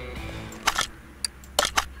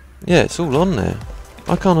 Yeah, it's all on there.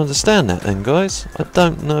 I can't understand that then, guys. I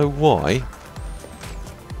don't know why.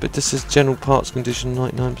 But this is general parts condition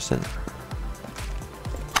 99%.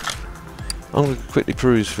 I'm going to quickly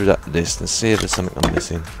peruse through that list and see if there's something I'm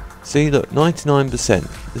missing. See, look,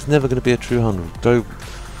 99%. There's never going to be a true 100. Go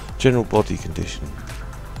general body condition.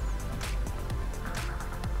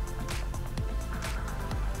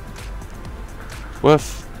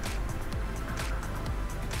 Worth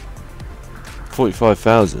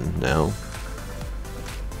 45,000 now.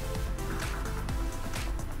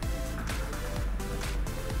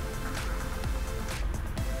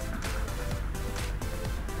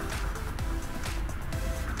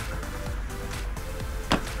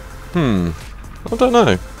 I don't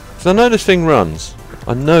know. So I know this thing runs.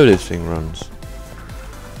 I know this thing runs.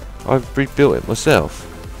 I've rebuilt it myself.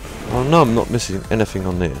 I know I'm not missing anything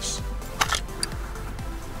on this.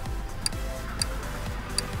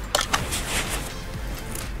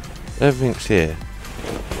 Everything's here.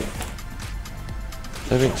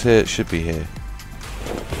 Everything's here, it should be here.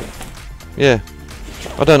 Yeah.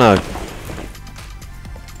 I don't know.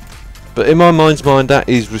 But in my mind's mind, that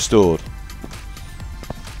is restored.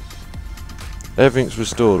 Everything's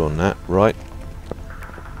restored on that, right?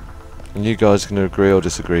 And you guys can agree or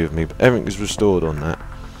disagree with me, but everything is restored on that.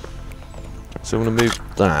 So I'm going to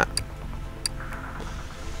move that.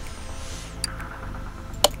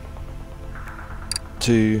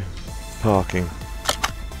 To parking.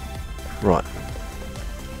 Right.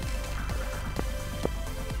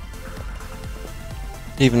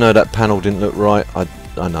 Even though that panel didn't look right,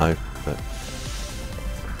 I know, but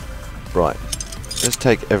right. Let's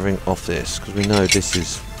take everything off this because we know this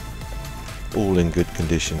is all in good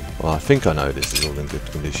condition. Well, I think I know this is all in good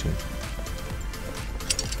condition.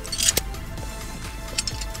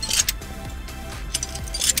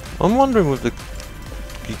 I'm wondering with the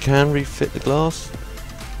you can refit the glass.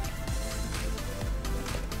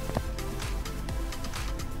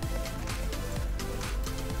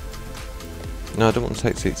 No, I don't want to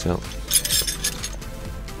take seats out.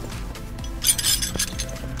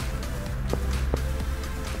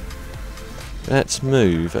 Let's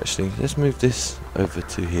move, actually, let's move this over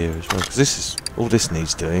to here as well, because this is, all this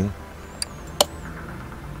needs doing.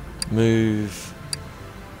 Move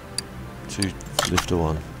to lifter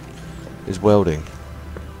 1. Is welding.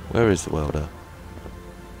 Where is the welder?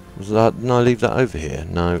 Was that, didn't I leave that over here?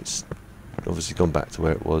 No, it's obviously gone back to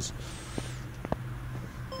where it was.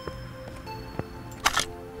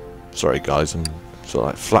 Sorry guys, I'm sort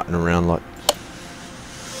of like flattening around like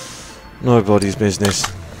nobody's business.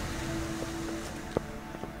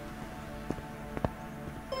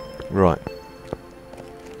 Right.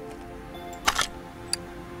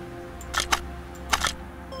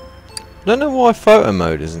 I don't know why photo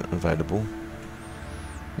mode isn't available.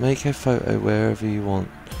 Make a photo wherever you want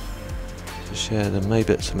to share them.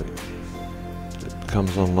 Maybe it's something that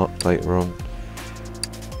comes on later on.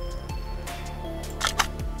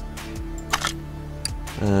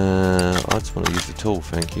 I just want to use the tool,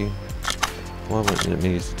 thank you. Why won't you let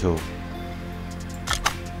me use the tool?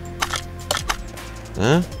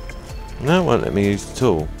 Huh? No, it won't let me use the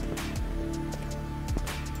tool.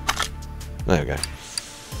 There we go.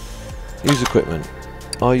 Use equipment.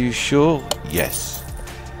 Are you sure? Yes.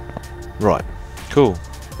 Right. Cool.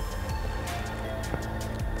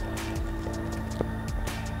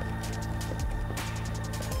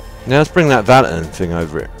 Now let's bring that Valaton thing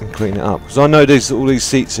over it and clean it up. Because I know all these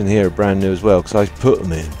seats in here are brand new as well, because I put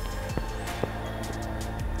them in.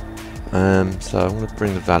 So I'm going to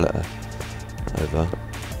bring the Valaton over.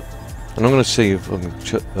 And I'm going to see if I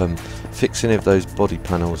can fix any of those body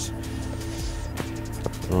panels.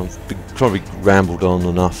 I've probably rambled on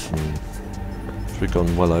enough, and we've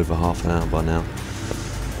gone well over half an hour by now.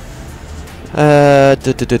 At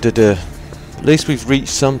least we've reached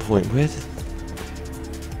some point. Where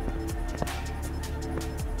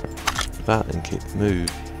that and kit move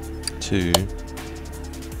to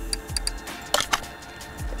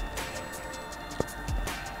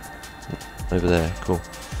over there? Cool.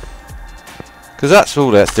 Because that's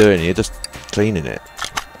all that's doing here, just cleaning it.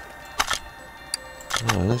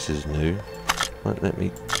 Oh, this is new. Won't let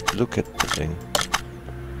me look at the thing.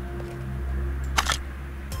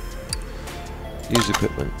 Use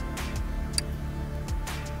equipment.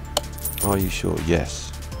 Are you sure?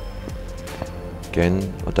 Yes.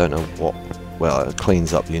 Again, I don't know what. Well, it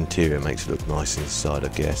cleans up the interior, makes it look nice inside, I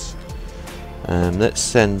guess. Let's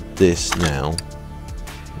send this now.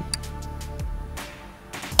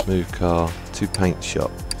 Move car to paint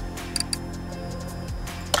shop.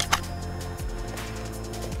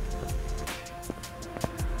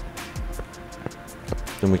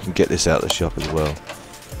 Then we can get this out of the shop as well.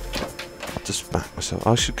 Just smack myself.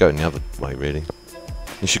 I should go in the other way, really.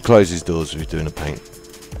 You should close his doors if you're doing a paint.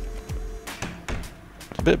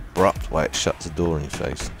 It's a bit abrupt the way it shuts the door in your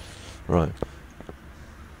face. Right.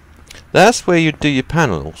 That's where you do your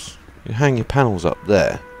panels. You hang your panels up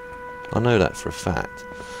there. I know that for a fact.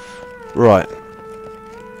 Right.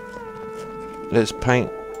 Let's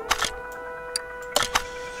paint.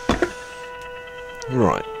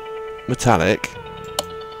 Right. Metallic.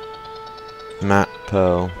 Matte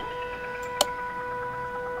pearl.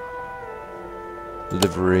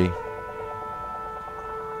 Livery.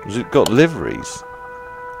 Has it got liveries?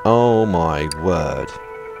 Oh my word.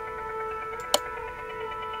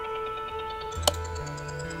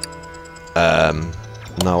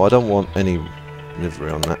 No, I don't want any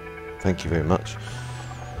livery on that. Thank you very much.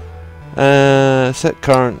 Set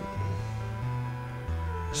current.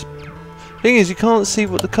 Thing is, you can't see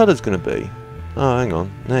what the colour's going to be. Oh, hang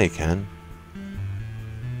on. Now you can.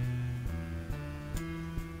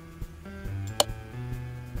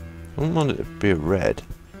 I don't want it to be a red.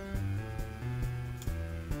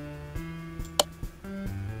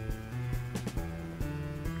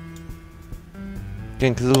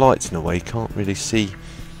 Again, because the light's in the way, you can't really see.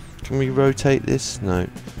 Can we rotate this? No.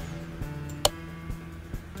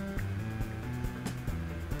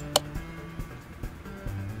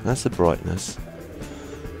 That's the brightness.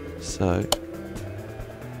 So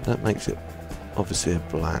that makes it obviously a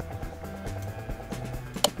black.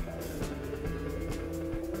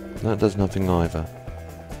 That does nothing either.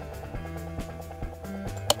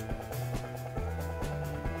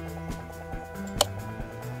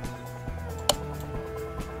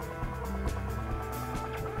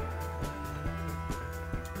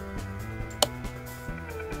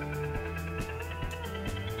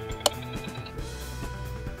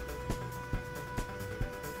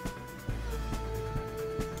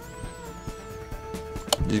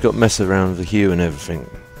 You've got to mess around with the hue and everything.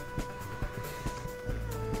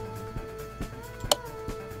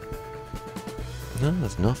 No,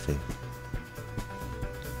 there's nothing.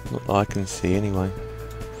 Not that I can see anyway.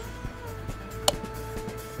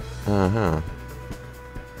 Uh-huh.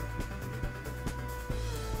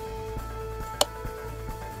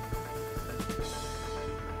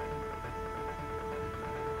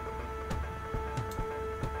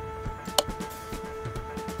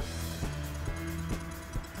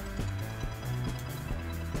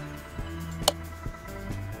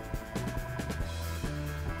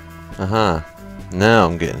 Aha. Now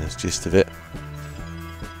I'm getting the gist of it.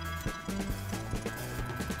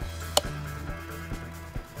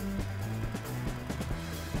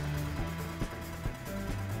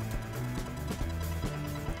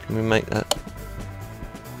 Can we make that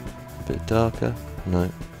a bit darker? No.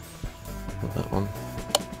 Not that one.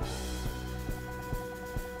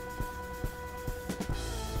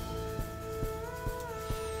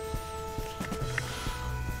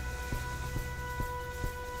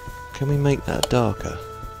 Can we make that darker?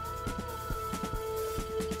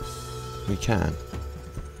 We can.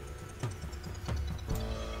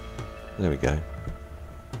 There we go.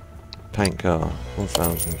 Paint car,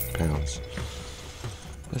 £1,000.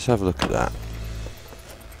 Let's have a look at that.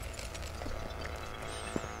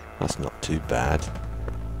 That's not too bad.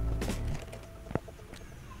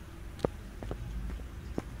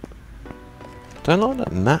 Don't like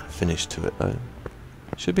that matte finish to it though.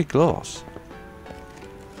 Should be gloss.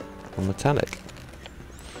 Or metallic.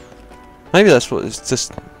 Maybe that's what it's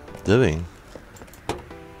just doing.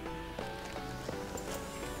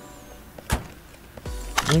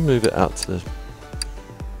 Let me move it out to the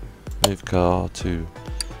move car to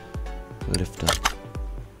lifter.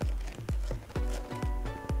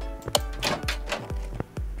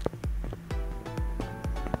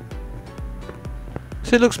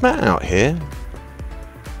 So it looks matte out here,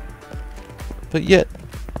 but yet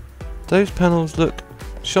those panels look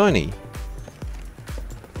shiny.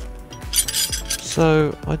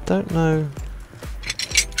 So I don't know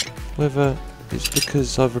whether it's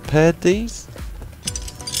because I've repaired these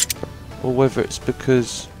or whether it's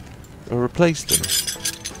because I replaced them.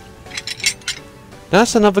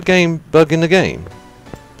 That's another game bug in the game,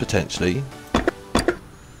 potentially.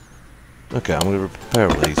 Okay, I'm going to repair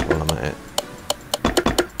all these while I'm at it.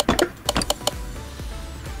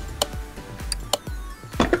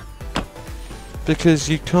 Because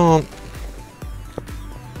you can't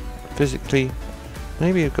physically.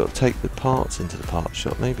 Maybe you've got to take the parts into the part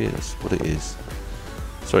shop. Maybe that's what it is.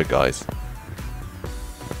 Sorry guys.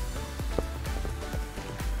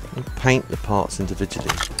 I'll paint the parts individually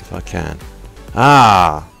if I can.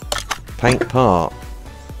 Ah! Paint part.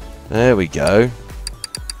 There we go.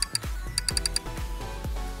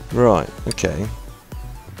 Right, okay.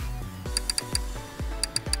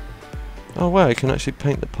 Oh wow, you can actually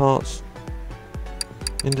paint the parts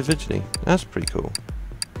individually. That's pretty cool.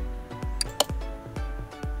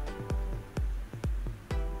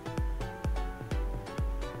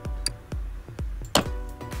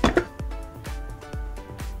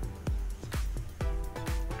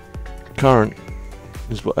 Current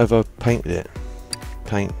is whatever painted it.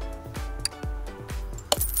 Paint.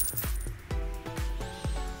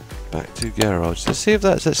 Back to garage. Let's see if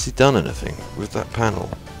that's actually done anything with that panel.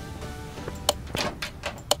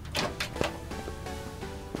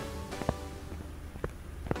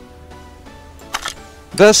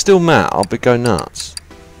 If that's still matte, I'll go nuts.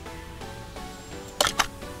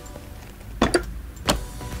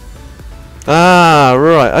 Ah,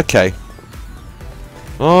 right, okay.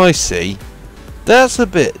 Oh, I see. That's a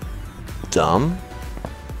bit dumb.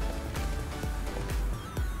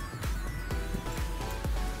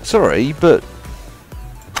 Sorry, but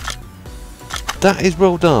that is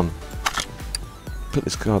well done. Put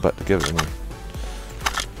this car back together anyway.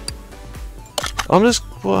 I'm just.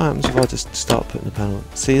 What happens if I just start putting the panel?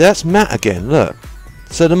 See, that's matte again. Look.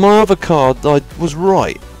 So my other car, I was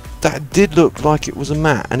right. That did look like it was a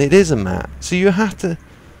matte, and it is a matte. So you have to.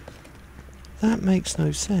 That makes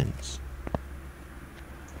no sense.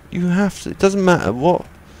 You have to. It doesn't matter what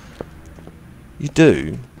you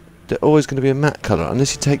do. They're always going to be a matte colour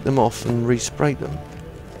unless you take them off and respray them.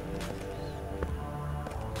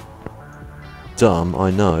 Dumb,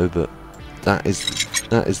 I know, but that is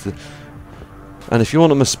the. And if you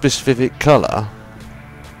want them a specific colour,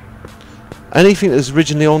 anything that's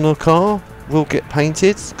originally on the car will get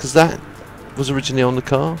painted because that was originally on the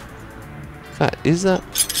car. In fact, is that?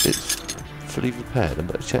 It's fully repaired. I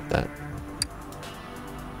better check that.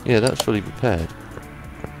 Yeah, that's fully repaired.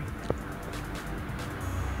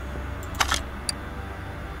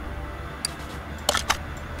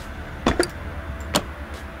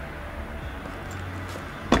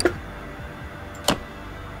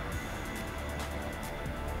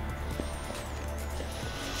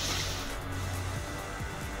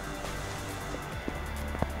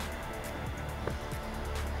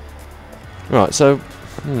 Right, so,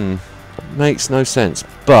 makes no sense,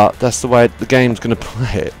 but that's the way the game's going to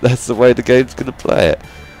play it. That's the way the game's going to play it.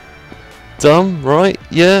 Dumb, right?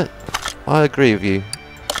 Yeah, I agree with you.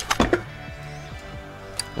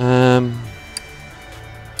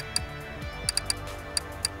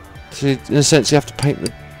 So in a sense, you have to paint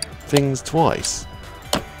the things twice.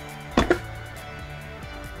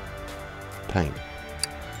 Paint.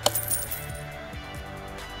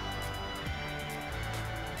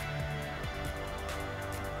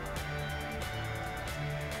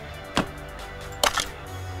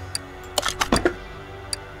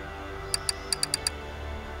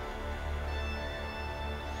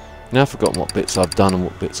 Now I've forgotten what bits I've done and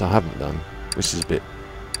what bits I haven't done, which is a bit...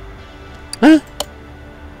 Huh?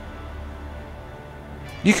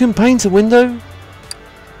 You can paint a window?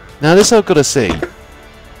 Now this I've got to see.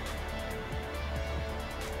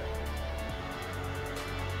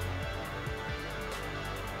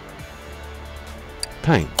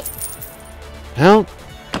 Paint. How?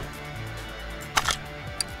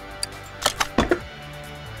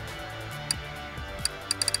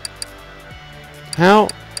 How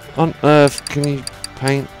on earth can you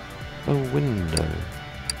paint a window?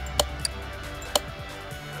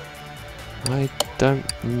 I don't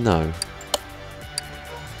know.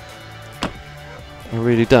 I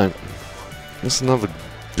really don't. That's another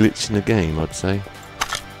glitch in the game, I'd say.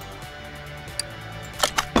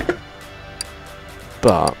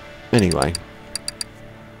 But anyway,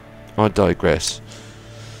 I digress.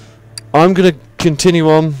 I'm gonna continue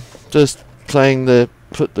on just playing the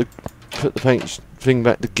put the paint thing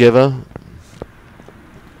back together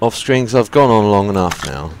off screen, 'cause I've gone on long enough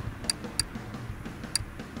now.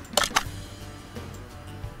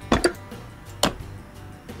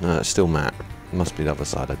 No, it's still matte. It must be the other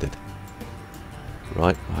side I did.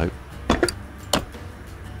 Right, I hope.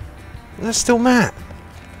 That's still matte.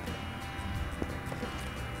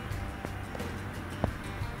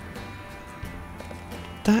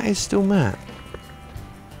 That is still matte.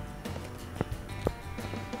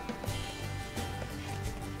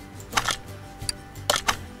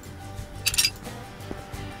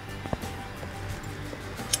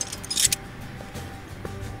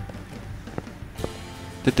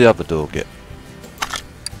 Did the other door get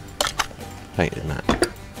painted matte?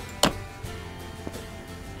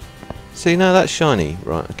 See, now that's shiny.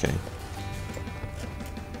 Right, okay.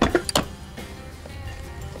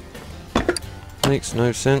 Makes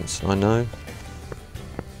no sense, I know.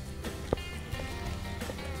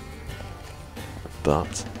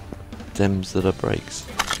 But them's that are breaks.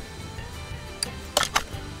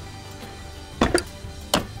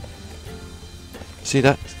 See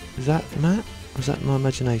that? Is that matte? Or is that my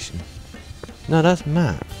imagination? No, that's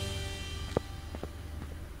matte.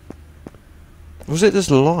 Was it just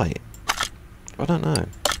light? I don't know.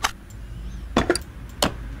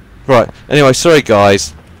 Right, anyway, sorry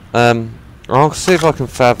guys. I'll see if I can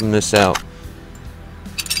fathom this out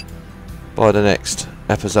by the next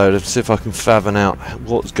episode, and see if I can fathom out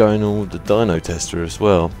what's going on with the Dino Tester as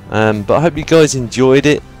well. But I hope you guys enjoyed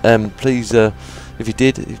it. Please, if you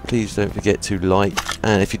did, please don't forget to like,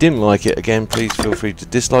 and if you didn't like it, again, please feel free to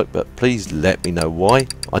dislike, but please let me know why.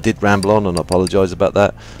 I did ramble on, and I apologise about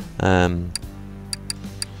that.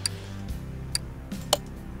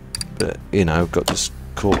 But, you know, got just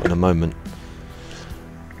caught in a moment.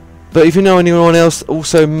 But if you know anyone else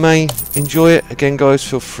also may enjoy it, again guys,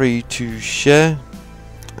 feel free to share.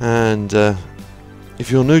 And if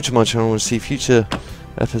you're new to my channel and want to see future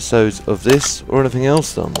episodes of this or anything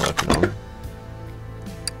else that I'm working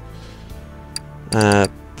on,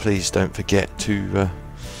 please don't forget to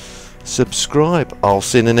subscribe. I'll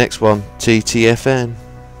see you in the next one. TTFN.